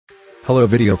Hello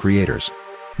video creators.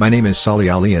 My name is Salih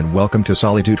Ali and welcome to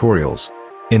Salih Tutorials.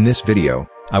 In this video,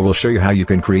 I will show you how you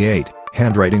can create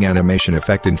handwriting animation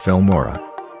effect in Filmora.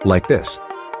 Like this.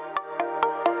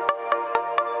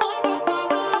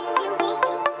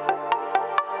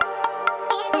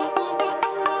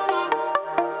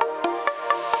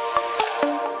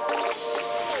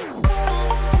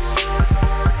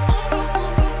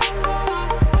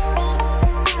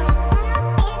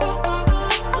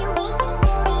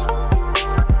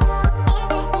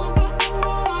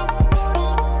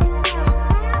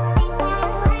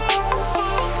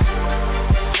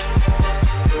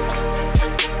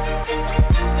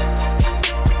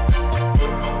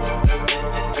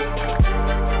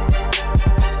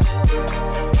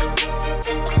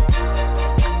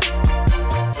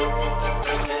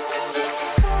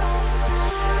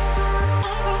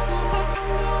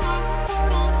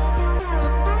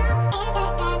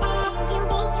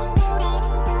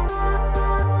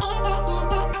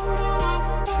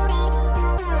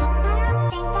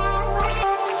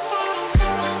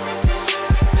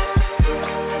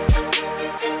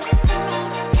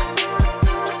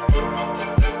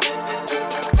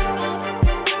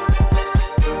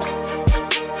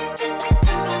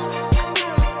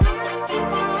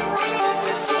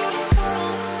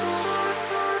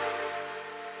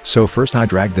 So first I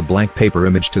drag the blank paper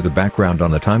image to the background on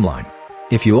the timeline.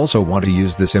 If you also want to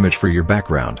use this image for your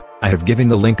background, I have given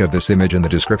the link of this image in the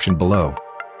description below.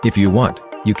 If you want,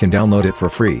 you can download it for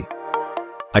free.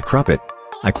 I crop it.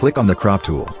 I click on the crop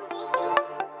tool.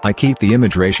 I keep the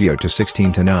image ratio to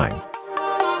 16:9.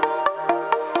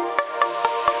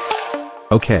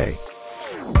 OK.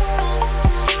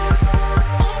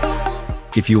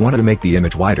 If you wanted to make the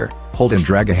image wider, hold and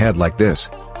drag ahead like this.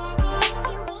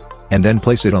 And then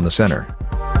place it on the center.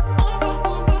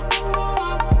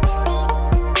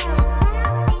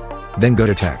 Then go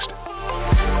to text.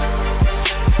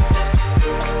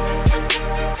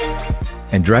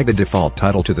 And drag the default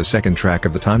title to the second track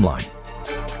of the timeline.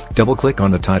 Double-click on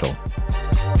the title.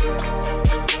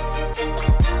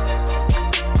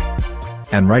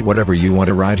 And write whatever you want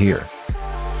to write here.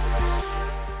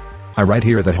 I write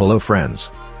here that hello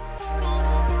friends.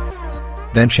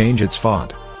 Then change its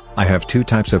font. I have two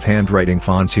types of handwriting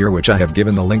fonts here which I have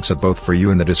given the links of both for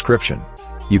you in the description.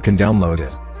 You can download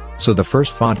it. So the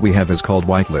first font we have is called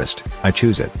Whitelist. I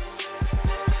choose it.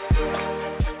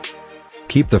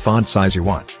 Keep the font size you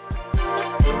want.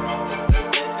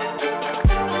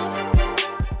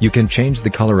 You can change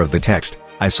the color of the text.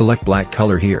 I select black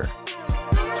color here.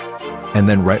 And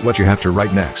then write what you have to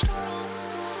write next.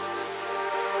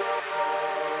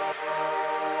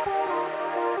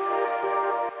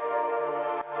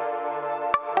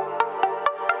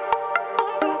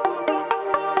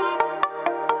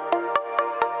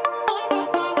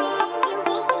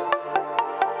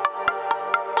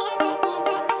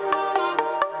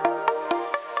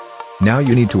 Now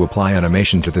you need to apply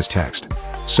animation to this text.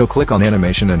 So click on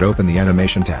Animation and open the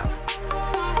Animation tab.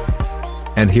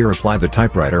 And here apply the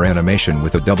typewriter animation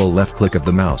with a double left click of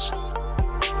the mouse.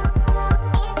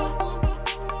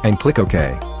 And click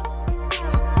OK.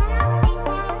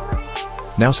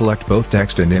 Now select both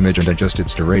text and image and adjust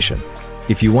its duration.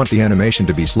 If you want the animation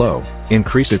to be slow,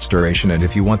 increase its duration, and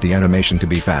if you want the animation to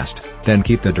be fast, then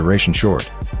keep the duration short.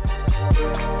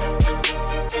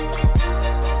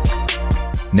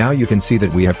 Now you can see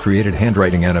that we have created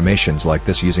handwriting animations like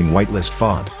this using Whitelist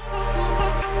font.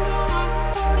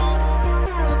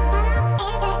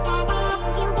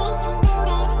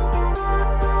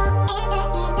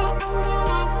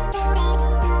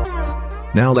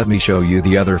 Now let me show you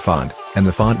the other font, and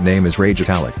the font name is Rage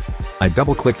Italic. I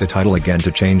double-click the title again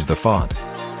to change the font.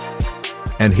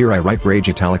 And here I write Rage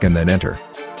Italic and then enter.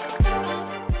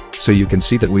 So you can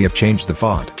see that we have changed the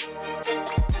font.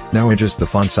 Now adjust the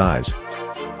font size.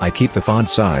 I keep the font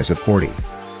size at 40.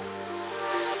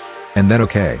 And then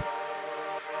OK.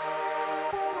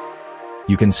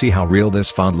 You can see how real this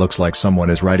font looks, like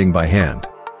someone is writing by hand.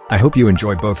 I hope you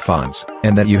enjoy both fonts,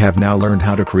 and that you have now learned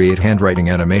how to create handwriting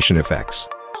animation effects.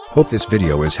 Hope this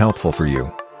video is helpful for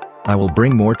you. I will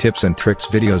bring more tips and tricks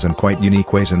videos in quite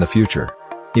unique ways in the future.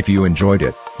 If you enjoyed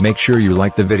it, make sure you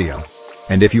like the video.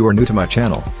 And if you are new to my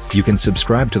channel, you can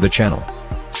subscribe to the channel.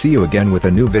 See you again with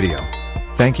a new video.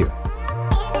 Thank you.